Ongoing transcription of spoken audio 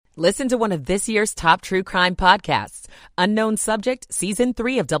Listen to one of this year's top true crime podcasts. Unknown Subject, Season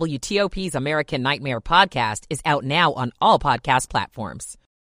 3 of WTOP's American Nightmare podcast is out now on all podcast platforms.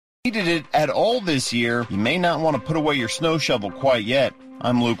 Needed it at all this year. You may not want to put away your snow shovel quite yet.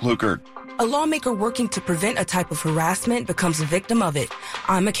 I'm Luke Lukert. A lawmaker working to prevent a type of harassment becomes a victim of it.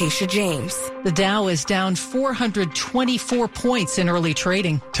 I'm Acacia James. The Dow is down 424 points in early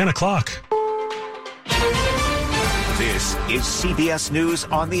trading. 10 o'clock. This is CBS News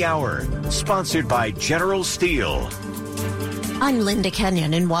on the Hour, sponsored by General Steel. I'm Linda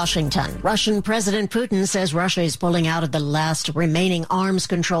Kenyon in Washington. Russian President Putin says Russia is pulling out of the last remaining arms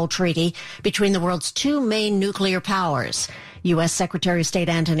control treaty between the world's two main nuclear powers. U.S. Secretary of State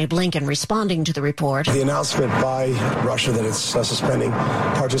Antony Blinken responding to the report. The announcement by Russia that it's suspending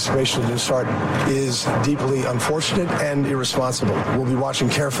participation in New START is deeply unfortunate and irresponsible. We'll be watching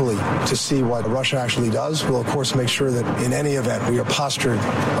carefully to see what Russia actually does. We'll, of course, make sure that in any event we are postured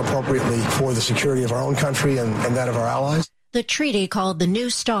appropriately for the security of our own country and that of our allies. The treaty, called the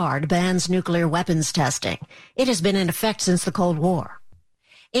New START, bans nuclear weapons testing. It has been in effect since the Cold War.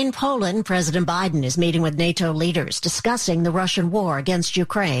 In Poland, President Biden is meeting with NATO leaders discussing the Russian war against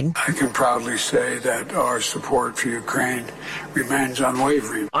Ukraine. I can proudly say that our support for Ukraine remains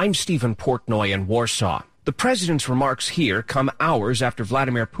unwavering. I'm Stephen Portnoy in Warsaw. The president's remarks here come hours after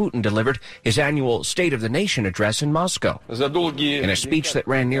Vladimir Putin delivered his annual State of the Nation address in Moscow. In a speech that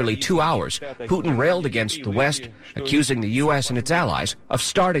ran nearly 2 hours, Putin railed against the West, accusing the U.S. and its allies of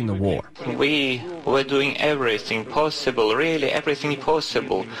starting the war. We were doing everything possible, really everything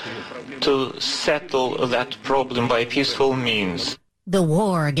possible, to settle that problem by peaceful means. The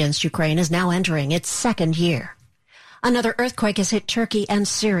war against Ukraine is now entering its second year. Another earthquake has hit Turkey and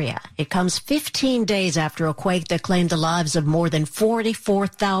Syria. It comes 15 days after a quake that claimed the lives of more than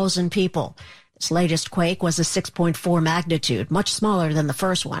 44,000 people. This latest quake was a 6.4 magnitude, much smaller than the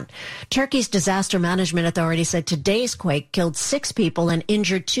first one. Turkey's Disaster Management Authority said today's quake killed 6 people and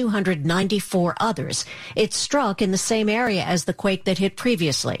injured 294 others. It struck in the same area as the quake that hit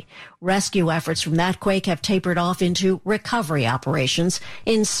previously. Rescue efforts from that quake have tapered off into recovery operations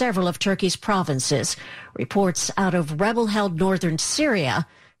in several of Turkey's provinces. Reports out of rebel-held northern Syria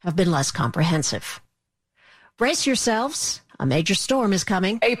have been less comprehensive. Brace yourselves. A major storm is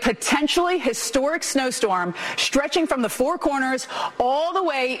coming. A potentially historic snowstorm stretching from the Four Corners all the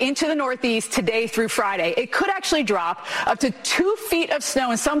way into the Northeast today through Friday. It could actually drop up to 2 feet of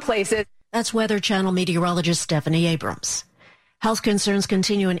snow in some places. That's Weather Channel meteorologist Stephanie Abrams. Health concerns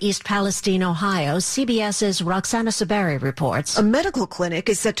continue in East Palestine, Ohio. CBS's Roxana Saberi reports. A medical clinic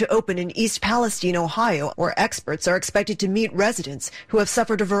is set to open in East Palestine, Ohio, where experts are expected to meet residents who have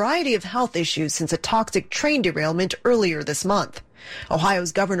suffered a variety of health issues since a toxic train derailment earlier this month.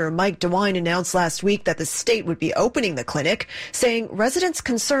 Ohio's Governor Mike DeWine announced last week that the state would be opening the clinic, saying residents'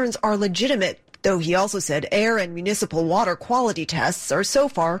 concerns are legitimate, though he also said air and municipal water quality tests are so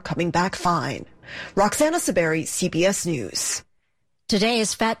far coming back fine. Roxana Saberi, CBS News. Today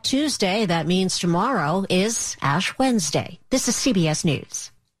is Fat Tuesday. That means tomorrow is Ash Wednesday. This is CBS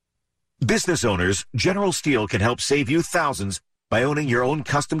News. Business owners, General Steel can help save you thousands by owning your own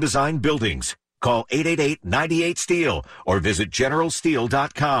custom-designed buildings. Call 888-98-STEEL or visit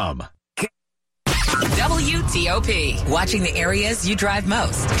GeneralSteel.com. WTOP, watching the areas you drive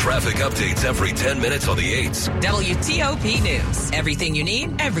most. Traffic updates every 10 minutes on the 8s. WTOP News, everything you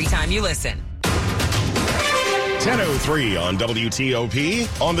need, every time you listen. 10:03 on WTOP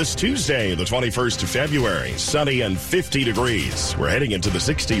on this Tuesday, the 21st of February. Sunny and 50 degrees. We're heading into the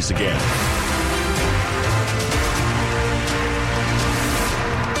 60s again.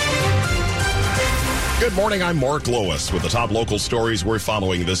 Good morning, I'm Mark Lewis with the top local stories we're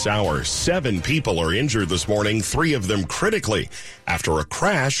following this hour. 7 people are injured this morning, 3 of them critically, after a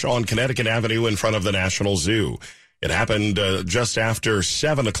crash on Connecticut Avenue in front of the National Zoo. It happened just after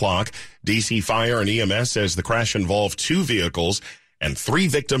 7 o'clock. DC Fire and EMS says the crash involved 2 vehicles and 3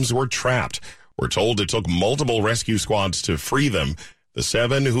 victims were trapped. We're told it took multiple rescue squads to free them. The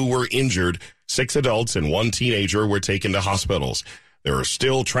 7 who were injured, 6 adults and 1 teenager, were taken to hospitals. There are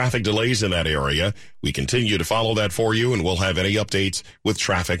still traffic delays in that area. We continue to follow that for you, and we'll have any updates with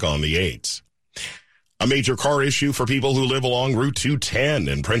traffic on the 8s. A major car issue for people who live along Route 210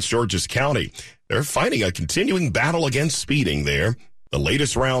 in Prince George's County. They're fighting a continuing battle against speeding there. The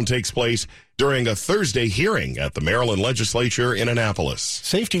latest round takes place during a Thursday hearing at the Maryland legislature in Annapolis.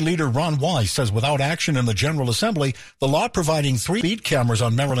 Safety leader Ron Wise says without action in the General Assembly, the law providing 3 speed cameras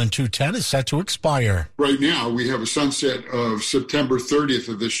on Maryland 210 is set to expire. Right now, we have a sunset of September 30th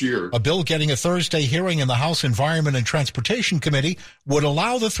of this year. A bill getting a Thursday hearing in the House Environment and Transportation Committee would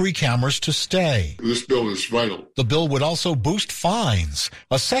allow the 3 cameras to stay. This bill is vital. The bill would also boost fines.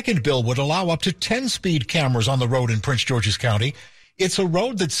 A second bill would allow up to 10 speed cameras on the road in Prince George's County. It's a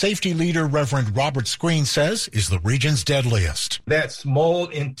road that safety leader Reverend Robert Screen says is the region's deadliest. That small,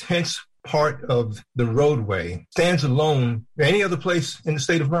 intense part of the roadway stands alone than any other place in the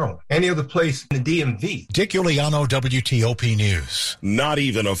state of Maryland, any other place in the DMV. Dick Iuliano, WTOP News. Not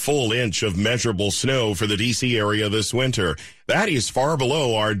even a full inch of measurable snow for the D.C. area this winter. That is far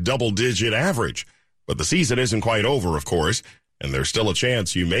below our double-digit average. But the season isn't quite over, of course, and there's still a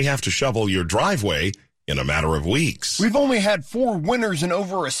chance you may have to shovel your driveway in a matter of weeks. We've only had 4 winters in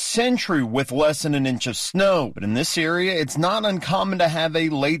over a century with less than an inch of snow, but in this area, it's not uncommon to have a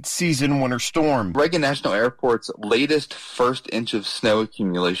late season winter storm. Reagan National Airport's latest first inch of snow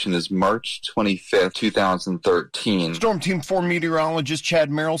accumulation is March 25th, 2013. Storm Team 4 meteorologist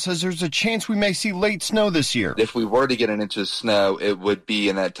Chad Merrill says there's a chance we may see late snow this year. If we were to get an inch of snow, it would be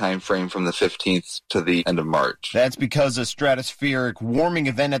in that time frame from the 15th to the end of March. That's because a stratospheric warming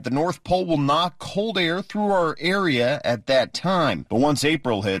event at the North Pole will knock cold air through our area at that time. But once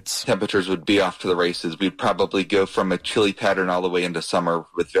April hits, temperatures would be off to the races. We'd probably go from a chilly pattern all the way into summer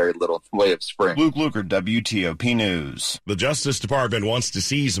with very little in the way of spring. Luke Luker, WTOP News. The Justice Department wants to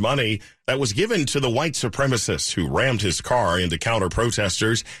seize money that was given to the white supremacist who rammed his car into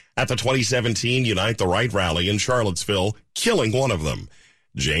counter-protesters at the 2017 Unite the Right rally in Charlottesville, killing one of them.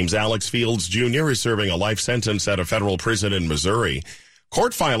 James Alex Fields Jr. is serving a life sentence at a federal prison in Missouri.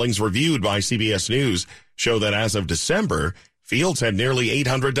 Court filings reviewed by CBS News show that as of December, Fields had nearly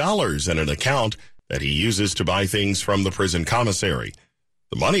 $800 in an account that he uses to buy things from the prison commissary.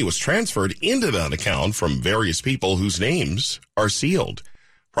 The money was transferred into that account from various people whose names are sealed.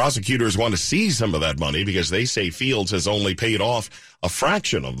 Prosecutors want to seize some of that money because they say Fields has only paid off a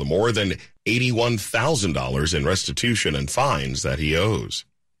fraction of the more than $81,000 in restitution and fines that he owes.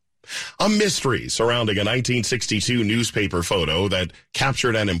 A mystery surrounding a 1962 newspaper photo that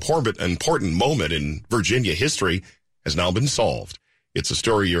captured an important moment in Virginia history has now been solved. It's a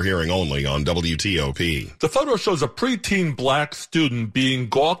story you're hearing only on WTOP. The photo shows a preteen black student being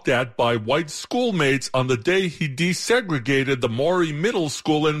gawked at by white schoolmates on the day he desegregated the Maury Middle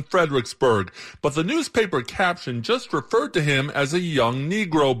School in Fredericksburg. But the newspaper caption just referred to him as a young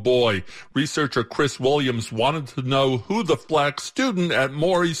Negro boy. Researcher Chris Williams wanted to know who the black student at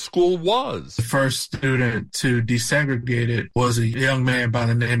Maury School was. The first student to desegregate it was a young man by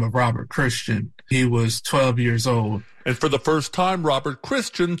the name of Robert Christian. He was 12 years old. And for the first time, Robert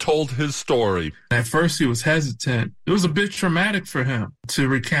Christian told his story. At first, he was hesitant. It was a bit traumatic for him to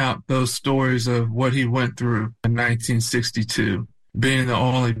recount those stories of what he went through in 1962. Being the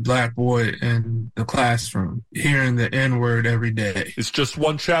only black boy in the classroom, hearing the N-word every day. It's just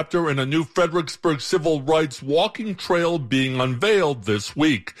one chapter in a new Fredericksburg civil rights walking trail being unveiled this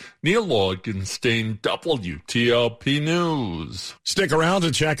week. Neil Augenstein, WTOP News. Stick around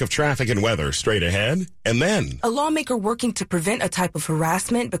to check of traffic and weather straight ahead, and then a lawmaker working to prevent a type of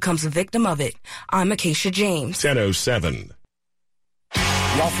harassment becomes a victim of it. I'm Acacia James. 10:07.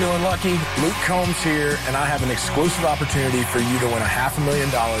 Y'all feeling lucky? Luke Combs here, and I have an exclusive opportunity for you to win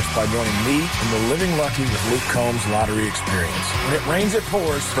 $500,000 by joining me in the Living Lucky with Luke Combs lottery experience. When it rains, it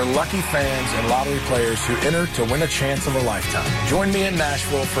pours for lucky fans and lottery players who enter to win a chance of a lifetime. Join me in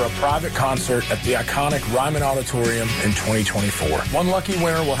Nashville for a private concert at the iconic Ryman Auditorium in 2024. One lucky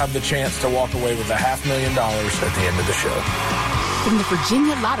winner will have the chance to walk away with $500,000 at the end of the show. From the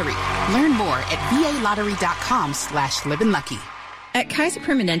Virginia Lottery. Learn more at VALottery.com/livinlucky. At Kaiser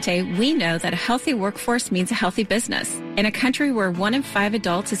Permanente, we know that a healthy workforce means a healthy business. In a country where 1 in 5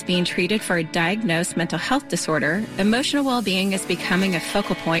 adults is being treated for a diagnosed mental health disorder, emotional well-being is becoming a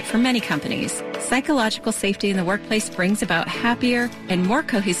focal point for many companies. Psychological safety in the workplace brings about happier and more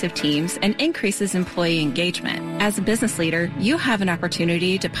cohesive teams and increases employee engagement. As a business leader, you have an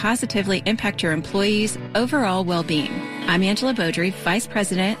opportunity to positively impact your employees' overall well-being. I'm Angela Beaudry, Vice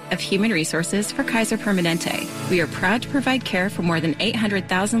President of Human Resources for Kaiser Permanente. We are proud to provide care for more than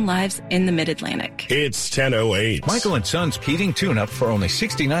 800,000 lives in the Mid-Atlantic. It's 10:08. Michael & Son's heating tune-up for only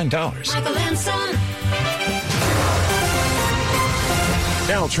 $69. Michael & Son.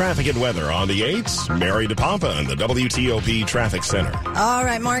 Now, traffic and weather on the 8s. Mary DePompa in the WTOP Traffic Center. All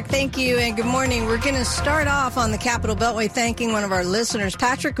right, Mark, thank you, and good morning. We're going to start off on the Capitol Beltway thanking one of our listeners.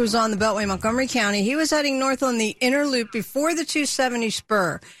 Patrick was on the Beltway, Montgomery County. He was heading north on the inner loop before the 270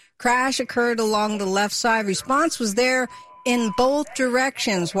 spur. Crash occurred along the left side. Response was there in both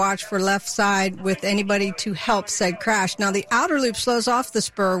directions. Watch for left side with anybody to help said crash. Now, the outer loop slows off the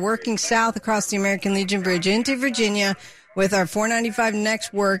spur, working south across the American Legion Bridge into Virginia with our 495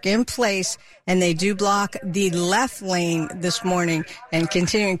 next work in place, and they do block the left lane this morning. And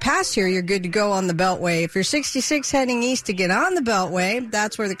continuing past here, you're good to go on the Beltway. If you're 66 heading east to get on the Beltway,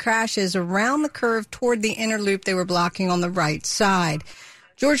 that's where the crash is, around the curve toward the inner loop. They were blocking on the right side.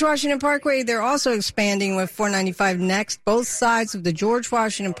 George Washington Parkway, they're also expanding with 495 next. Both sides of the George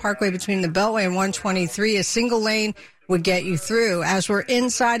Washington Parkway between the Beltway and 123, a single lane would get you through. As we're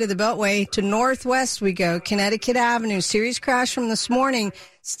inside of the Beltway, to northwest we go. Connecticut Avenue, series crash from this morning,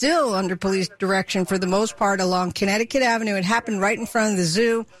 still under police direction for the most part along Connecticut Avenue. It happened right in front of the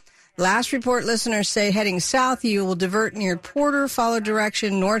zoo. Last report, listeners say heading south, you will divert near Porter, follow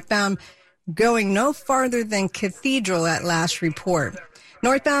direction northbound, going no farther than Cathedral at last report.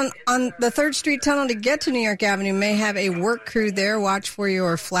 Northbound on the 3rd Street Tunnel to get to New York Avenue may have a work crew there. Watch for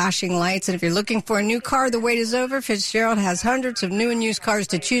your flashing lights. And if you're looking for a new car, the wait is over. Fitzgerald has hundreds of new and used cars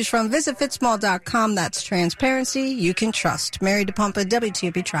to choose from. Visit fitzmall.com. That's transparency you can trust. Mary DePompa,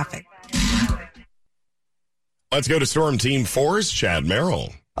 WTOP Traffic. Let's go to Storm Team 4's Chad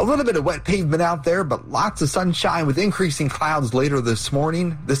Merrill. A little bit of wet pavement out there, but lots of sunshine with increasing clouds later this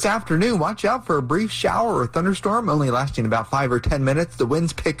morning. This afternoon, watch out for a brief shower or thunderstorm, only lasting about 5 or 10 minutes. The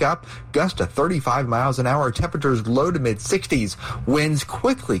winds pick up, gust to 35 miles an hour. Temperatures low to mid-60s. Winds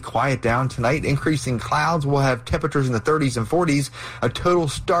quickly quiet down tonight. Increasing clouds will have temperatures in the 30s and 40s. A total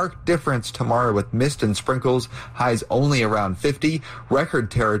stark difference tomorrow with mist and sprinkles. Highs only around 50.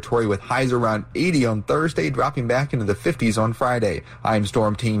 Record territory with highs around 80 on Thursday, dropping back into the 50s on Friday. I'm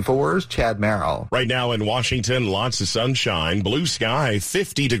Storm Team 4's Chad Merrill. Right now in Washington, lots of sunshine, blue sky,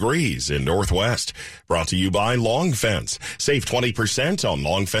 50 degrees in Northwest. Brought to you by Long Fence. Save 20% on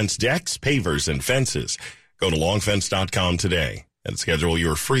Long Fence decks, pavers, and fences. Go to longfence.com today and schedule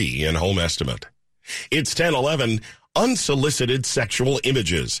your free in-home estimate. It's 10:11. Unsolicited sexual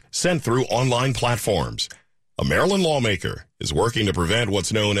images sent through online platforms. A Maryland lawmaker is working to prevent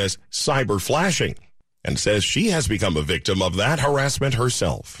what's known as cyber flashing, and says she has become a victim of that harassment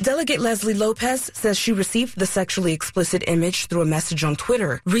herself. Delegate Leslie Lopez says she received the sexually explicit image through a message on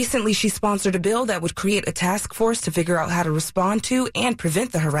Twitter. Recently, she sponsored a bill that would create a task force to figure out how to respond to and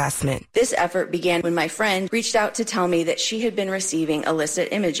prevent the harassment. This effort began when my friend reached out to tell me that she had been receiving illicit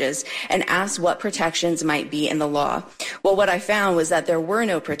images and asked what protections might be in the law. Well, what I found was that there were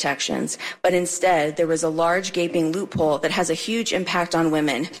no protections, but instead there was a large gaping loophole that has a huge impact on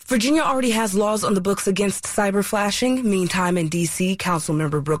women. Virginia already has laws on the books against cyber flashing. Meantime, in D.C.,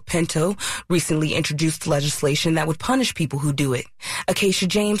 Councilmember Brooke Pinto recently introduced legislation that would punish people who do it. Acacia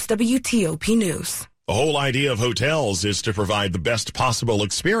James, WTOP News. The whole idea of hotels is to provide the best possible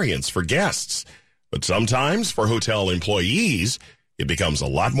experience for guests. But sometimes, for hotel employees, it becomes a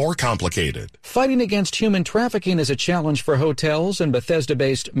lot more complicated. Fighting against human trafficking is a challenge for hotels, and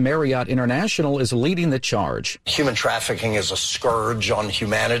Bethesda-based Marriott International is leading the charge. Human trafficking is a scourge on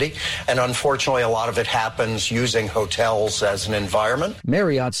humanity, and unfortunately a lot of it happens using hotels as an environment.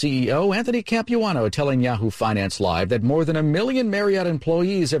 Marriott CEO Anthony Capuano telling Yahoo Finance Live that more than 1 million Marriott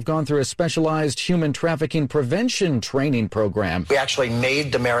employees have gone through a specialized human trafficking prevention training program. We actually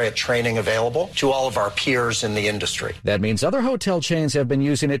made the Marriott training available to all of our peers in the industry. That means other hotel chains have been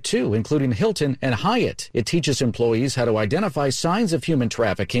using it too, including Hilton and Hyatt. It teaches employees how to identify signs of human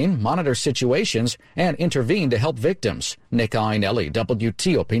trafficking, monitor situations, and intervene to help victims. Nick Iannelli,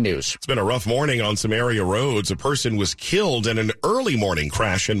 WTOP News. It's been a rough morning on some area roads. A person was killed in an early morning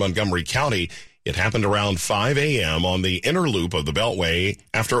crash in Montgomery County. It happened around 5 a.m. on the inner loop of the Beltway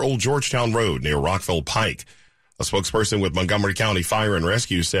after Old Georgetown Road near Rockville Pike. A spokesperson with Montgomery County Fire and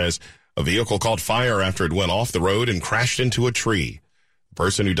Rescue says a vehicle caught fire after it went off the road and crashed into a tree. The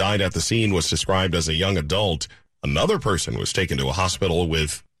person who died at the scene was described as a young adult. Another person was taken to a hospital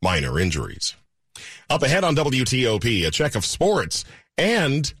with minor injuries. Up ahead on WTOP, a check of sports.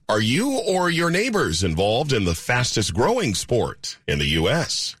 And are you or your neighbors involved in the fastest growing sport in the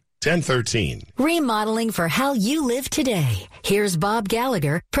U.S.? 10:13. Remodeling for how you live today. Here's Bob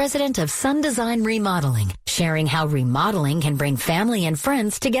Gallagher, president of Sun Design Remodeling, sharing how remodeling can bring family and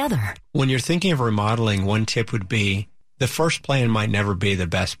friends together. When you're thinking of remodeling, one tip would be the first plan might never be the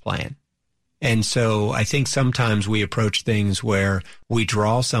best plan. And so I think sometimes we approach things where we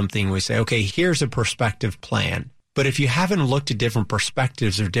draw something, we say, okay, here's a perspective plan. But if you haven't looked at different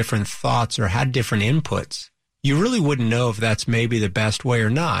perspectives or different thoughts or had different inputs, you really wouldn't know if that's maybe the best way or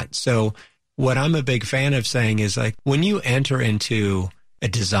not. So what I'm a big fan of saying is, like, when you enter into a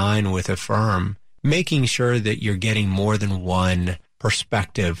design with a firm, making sure that you're getting more than one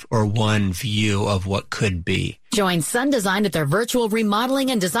perspective or one view of what could be. Join Sun Design at their virtual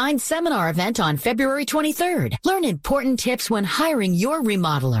remodeling and design seminar event on February 23rd. Learn important tips when hiring your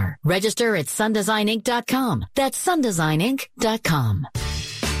remodeler. Register at sundesigninc.com. That's sundesigninc.com.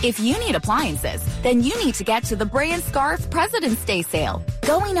 If you need appliances, then you need to get to the Bray & Scarf President's Day sale.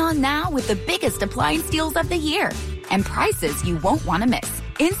 Going on now with the biggest appliance deals of the year. And prices you won't want to miss.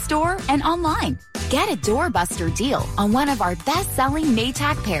 In-store and online. Get a doorbuster deal on one of our best-selling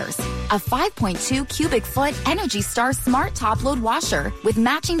Maytag pairs. A 5.2 cubic foot Energy Star Smart Top Load Washer with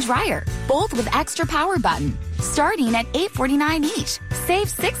matching dryer. Both with extra power button. Starting at $849 each. Save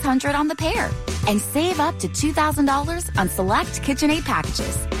 $600 on the pair. And save up to $2,000 on select KitchenAid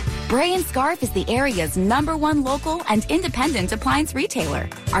packages. Bray & Scarf is the area's #1 local and independent appliance retailer.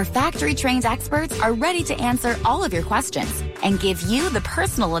 Our factory-trained experts are ready to answer all of your questions and give you the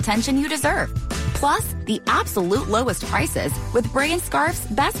personal attention you deserve. Plus, the absolute lowest prices with Bray & Scarf's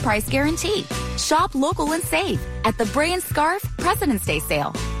best price guarantee. Shop local and save at the Bray & Scarf President's Day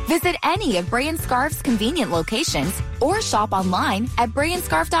sale. Visit any of Bray & Scarf's convenient locations or shop online at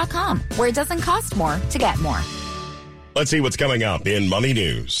brayandscarf.com, where it doesn't cost more to get more. Let's see what's coming up in Money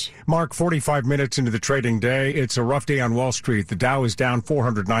News. Mark, 45 minutes into the trading day. It's a rough day on Wall Street. The Dow is down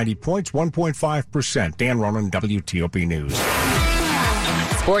 490 points, 1.5%. Dan Ronan, WTOP News.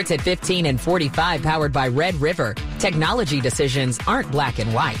 Sports at 15 and 45, powered by Red River. Technology decisions aren't black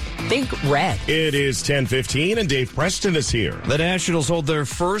and white. Think red. It is 10:15 and Dave Preston is here. The Nationals hold their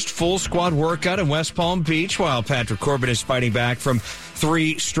first full squad workout in West Palm Beach while Patrick Corbin is fighting back from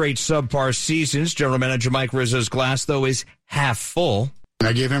 3 straight subpar seasons. General Manager Mike Rizzo's glass, though, is half full.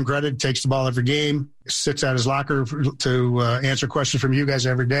 I give him credit, takes the ball every game, sits at his locker to answer questions from you guys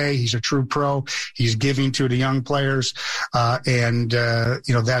every day. He's a true pro. He's giving to the young players. And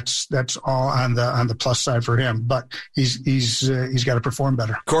that's all on the plus side for him. But he's got to perform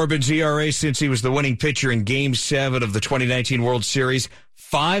better. Corbin's ERA since he was the winning pitcher in Game 7 of the 2019 World Series,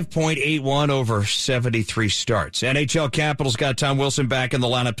 5.81 over 73 starts. NHL Capitals got Tom Wilson back in the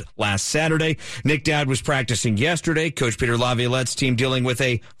lineup last Saturday. Nick Dowd was practicing yesterday. Coach Peter Laviolette's team dealing with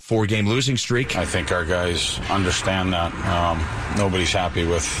a 4-game losing streak. I think our guys understand that. Nobody's happy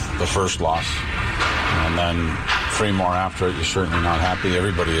with the first loss. And then 3 more after it, you're certainly not happy.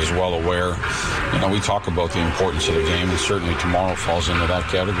 Everybody is well aware. We talk about the importance of the game, and certainly tomorrow falls into that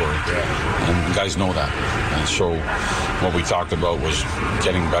category. And guys know that. And so what we talked about was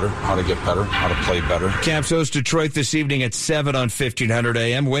getting better, how to get better, how to play better. Caps host Detroit this evening at 7 on 1500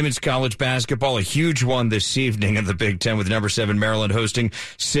 AM. Women's college basketball, a huge one this evening in the Big Ten with number 7 Maryland hosting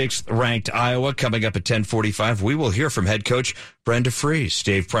 6th-ranked Iowa. Coming up at 10:45, we will hear from head coach Brenda Frese.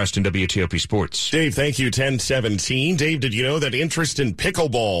 Dave Preston, WTOP Sports. Dave, thank you. 10:17. Dave, did you know that interest in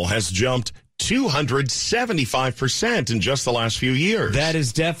pickleball has jumped 275% in just the last few years? That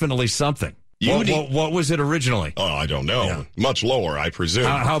is definitely something. What was it originally? Oh, I don't know. Yeah. Much lower, I presume.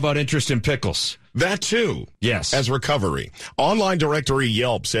 How about interest in pickles? That too. Yes. As recovery. Online directory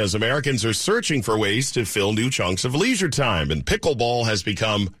Yelp says Americans are searching for ways to fill new chunks of leisure time, and pickleball has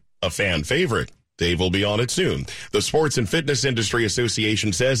become a fan favorite. Dave will be on it soon. The Sports and Fitness Industry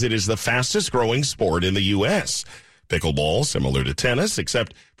Association says it is the fastest growing sport in the U.S. Pickleball, similar to tennis,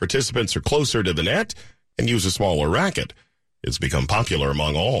 except participants are closer to the net and use a smaller racket. It's become popular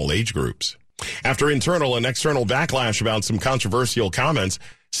among all age groups. After internal and external backlash about some controversial comments,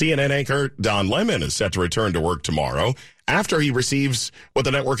 CNN anchor Don Lemon is set to return to work tomorrow after he receives what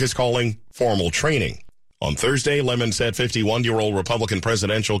the network is calling formal training. On Thursday, Lemon said 51-year-old Republican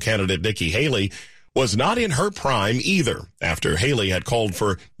presidential candidate Nikki Haley was not in her prime either, after Haley had called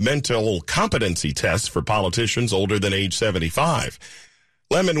for mental competency tests for politicians older than age 75.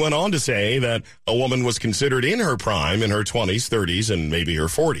 Lemon went on to say that a woman was considered in her prime in her 20s, 30s, and maybe her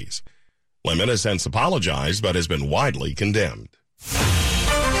 40s. Lemon has since apologized, but has been widely condemned.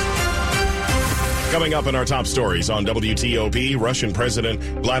 Coming up in our top stories on WTOP, Russian President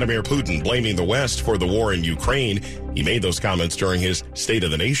Vladimir Putin blaming the West for the war in Ukraine. He made those comments during his State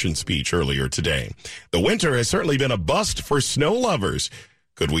of the Nation speech earlier today. The winter has certainly been a bust for snow lovers.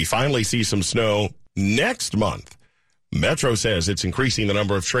 Could we finally see some snow next month? Metro says it's increasing the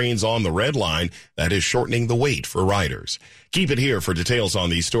number of trains on the Red Line. That is shortening the wait for riders. Keep it here for details on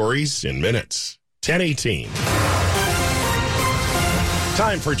these stories in minutes. 10:18.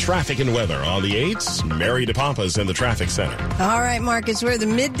 Time for traffic and weather on the 8s. Mary DePompa's in the traffic center. All right, Mark, it's where the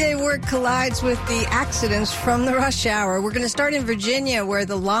midday work collides with the accidents from the rush hour. We're going to start in Virginia, where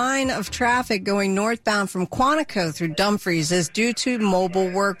the line of traffic going northbound from Quantico through Dumfries is due to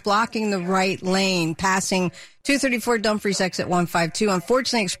mobile work blocking the right lane, passing 234 Dumfries exit 152.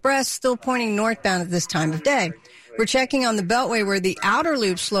 Unfortunately, Express still pointing northbound at this time of day. We're checking on the Beltway, where the outer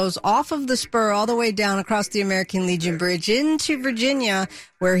loop slows off of the spur all the way down across the American Legion Bridge into Virginia,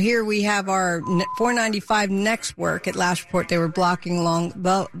 where here we have our 495 next work. At last report, they were blocking along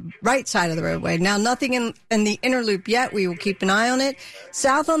the right side of the roadway. Now, nothing in the inner loop yet. We will keep an eye on it.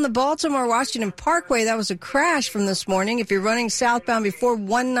 South on the Baltimore-Washington Parkway, that was a crash from this morning. If you're running southbound before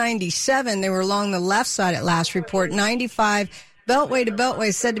 197, they were along the left side at last report. 95 Beltway to Beltway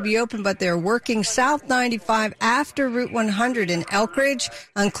is said to be open, but they're working South 95 after Route 100 in Elkridge.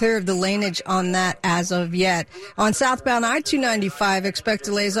 Unclear of the laneage on that as of yet. On southbound I-295, expect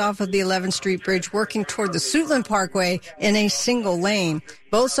delays off of the 11th Street Bridge working toward the Suitland Parkway in a single lane.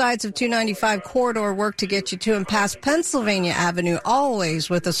 Both sides of 295 corridor work to get you to and past Pennsylvania Avenue, always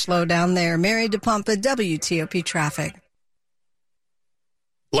with a slowdown there. Mary DePompa, WTOP Traffic.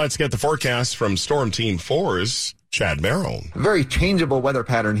 Let's get the forecast from Storm Team 4's Chad Merrill. Very changeable weather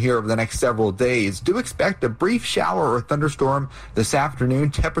pattern here over the next several days. Do expect a brief shower or thunderstorm this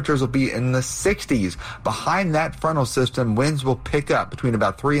afternoon. Temperatures will be in the 60s. Behind that frontal system, winds will pick up between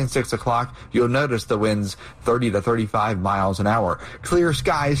about 3 and 6 o'clock. You'll notice the winds 30 to 35 miles an hour. Clear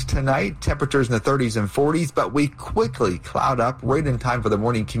skies tonight, temperatures in the 30s and 40s, but we quickly cloud up right in time for the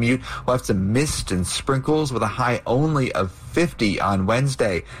morning commute. We'll have some mist and sprinkles with a high only of 50 on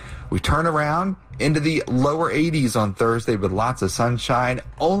Wednesday. We turn around into the lower 80s on Thursday with lots of sunshine,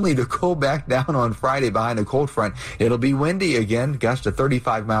 only to cool back down on Friday behind a cold front. It'll be windy again, gusts to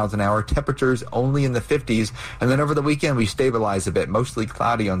 35 miles an hour, temperatures only in the 50s. And then over the weekend, we stabilize a bit, mostly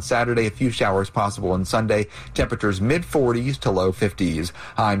cloudy on Saturday, a few showers possible on Sunday, temperatures mid-40s to low 50s.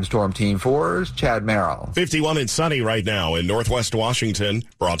 I'm Storm Team 4's Chad Merrill. 51 and sunny right now in Northwest Washington,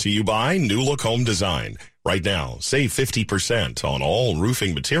 brought to you by New Look Home Design. Right now, save 50% on all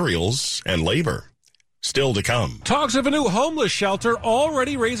roofing materials and labor. Still to come. Talks of a new homeless shelter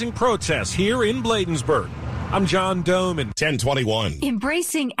already raising protests here in Bladensburg. I'm John Doman. 1021.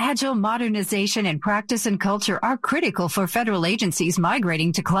 Embracing agile modernization and practice and culture are critical for federal agencies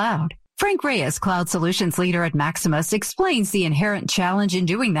migrating to cloud. Frank Reyes, Cloud Solutions Leader at Maximus, explains the inherent challenge in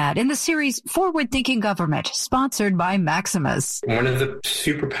doing that in the series Forward Thinking Government, sponsored by Maximus. One of the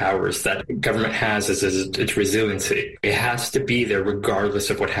superpowers that government has is its resiliency. It has to be there regardless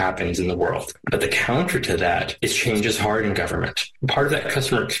of what happens in the world. But the counter to that is change is hard in government. Part of that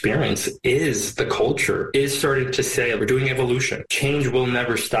customer experience is the culture is starting to say we're doing evolution. Change will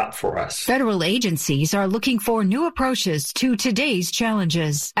never stop for us. Federal agencies are looking for new approaches to today's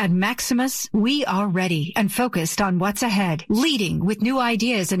challenges. At Maximus, we are ready and focused on what's ahead, leading with new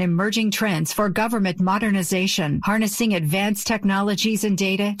ideas and emerging trends for government modernization, harnessing advanced technologies and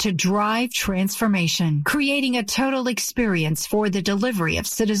data to drive transformation, creating a total experience for the delivery of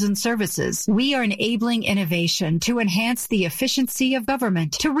citizen services. We are enabling innovation to enhance the efficiency of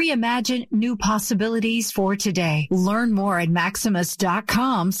government, to reimagine new possibilities for today. Learn more at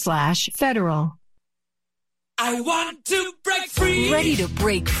maximus.com/federal. I want to break free. Ready to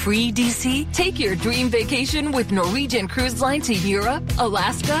break free, DC? Take your dream vacation with Norwegian Cruise Line to Europe,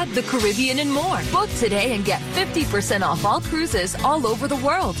 Alaska, the Caribbean, and more. Book today and get 50% off all cruises all over the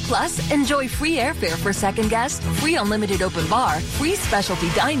world. Plus, enjoy free airfare for second guests, free unlimited open bar, free specialty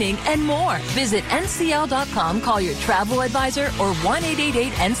dining, and more. Visit ncl.com, call your travel advisor, or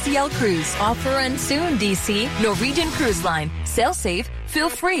 1-888-NCL-CRUISE. Offer ends soon, DC. Norwegian Cruise Line. Sail safe. Feel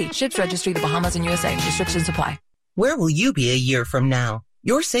free. Ships registry the Bahamas and USA. Restrictions apply. Where will you be a year from now?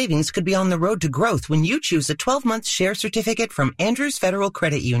 Your savings could be on the road to growth when you choose a 12-month share certificate from Andrews Federal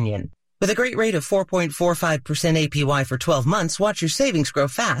Credit Union. With a great rate of 4.45% APY for 12 months, watch your savings grow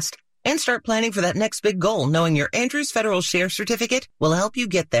fast and start planning for that next big goal, knowing your Andrews Federal Share Certificate will help you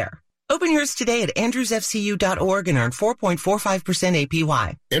get there. Open yours today at andrewsfcu.org and earn 4.45%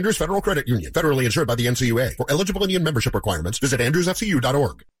 APY. Andrews Federal Credit Union, federally insured by the NCUA. For eligible Indian membership requirements, visit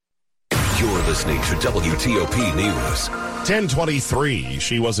andrewsfcu.org. You're listening to WTOP News. 1023.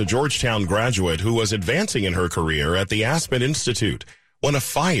 She was a Georgetown graduate who was advancing in her career at the Aspen Institute when a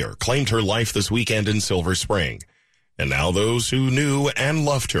fire claimed her life this weekend in Silver Spring. And now those who knew and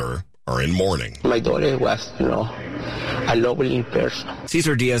loved her are in mourning. My daughter was, a lovely person.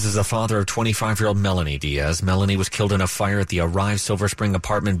 Cesar Diaz is the father of 25-year-old Melanie Diaz. Melanie was killed in a fire at the Arrive Silver Spring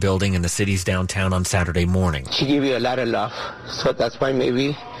apartment building in the city's downtown on Saturday morning. She gave you a lot of love, so that's why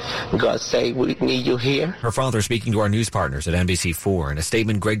maybe God say we need you here. Her father speaking to our news partners at NBC4. In a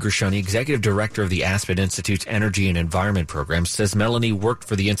statement, Greg Gershoni, executive director of the Aspen Institute's Energy and Environment Program, says Melanie worked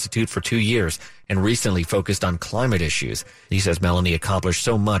for the Institute for 2 years and recently focused on climate issues. He says Melanie accomplished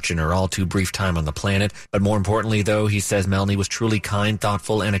so much in her all too brief time on the planet. But more importantly, though, he says Melanie was truly kind,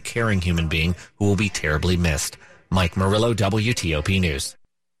 thoughtful, and a caring human being who will be terribly missed. Mike Murillo, WTOP News.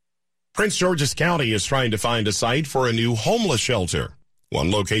 Prince George's County is trying to find a site for a new homeless shelter. One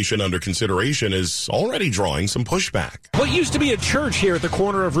location under consideration is already drawing some pushback. What used to be a church here at the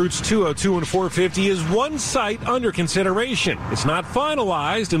corner of routes 202 and 450 is one site under consideration. It's not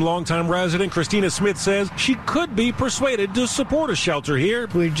finalized, and longtime resident Christina Smith says she could be persuaded to support a shelter here.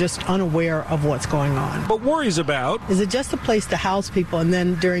 We're just unaware of what's going on. But worries about, is it just a place to house people, and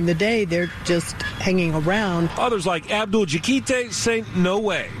then during the day they're just hanging around? Others like Abdul Jakite say no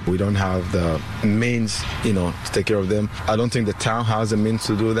way. We don't have the means, to take care of them. I don't think the town has the means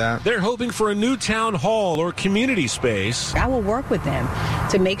to do that. They're hoping for a new town hall or community space. I will work with them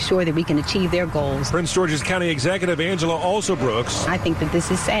to make sure that we can achieve their goals. Prince George's County Executive Angela Alsobrooks. I think that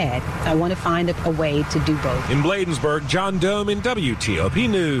this is sad. I want to find a way to do both. In Bladensburg, John Dome in WTOP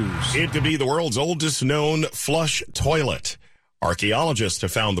News. It could be the world's oldest known flush toilet. Archaeologists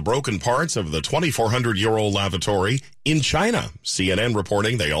have found the broken parts of the 2,400-year-old lavatory in China. CNN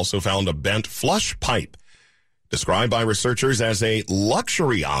reporting they also found a bent flush pipe. Described by researchers as a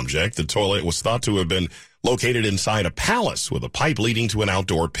luxury object, the toilet was thought to have been located inside a palace with a pipe leading to an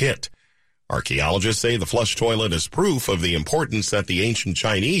outdoor pit. Archaeologists say the flush toilet is proof of the importance that the ancient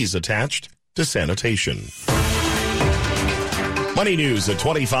Chinese attached to sanitation. Money news at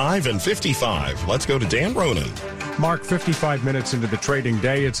 25 and 55. Let's go to Dan Ronan. Mark, 55 minutes into the trading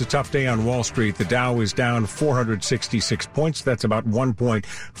day. It's a tough day on Wall Street. The Dow is down 466 points. That's about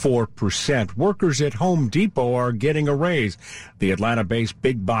 1.4%. Workers at Home Depot are getting a raise. The Atlanta-based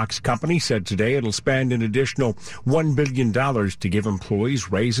big box company said today it'll spend an additional $1 billion to give employees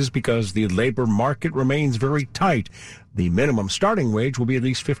raises because the labor market remains very tight. The minimum starting wage will be at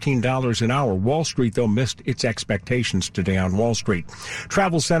least $15 an hour. Wall Street, though, missed its expectations today on Wall Street.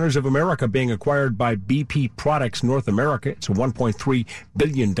 Travel Centers of America being acquired by BP Products North America. It's a $1.3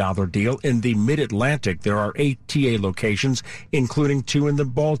 billion deal in the Mid-Atlantic. There are 8 TA locations, including 2 in the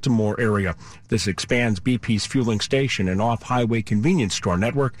Baltimore area. This expands BP's fueling station and off-highway convenience store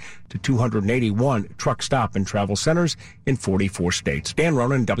network to 281 truck stop and travel centers in 44 states. Dan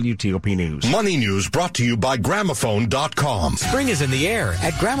Ronan, WTOP News. Money news brought to you by Gramophone.com. Spring is in the air.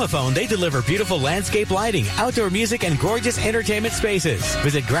 At Gramophone, they deliver beautiful landscape lighting, outdoor music, and gorgeous entertainment spaces.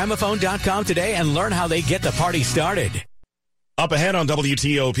 Visit Gramophone.com today and learn how they get the party started. Up ahead on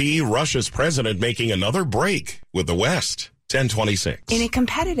WTOP, Russia's president making another break with the West. 1026. In a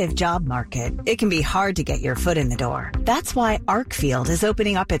competitive job market, it can be hard to get your foot in the door. That's why Arcfield is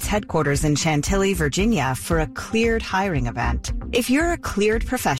opening up its headquarters in Chantilly, Virginia for a cleared hiring event. If you're a cleared professional,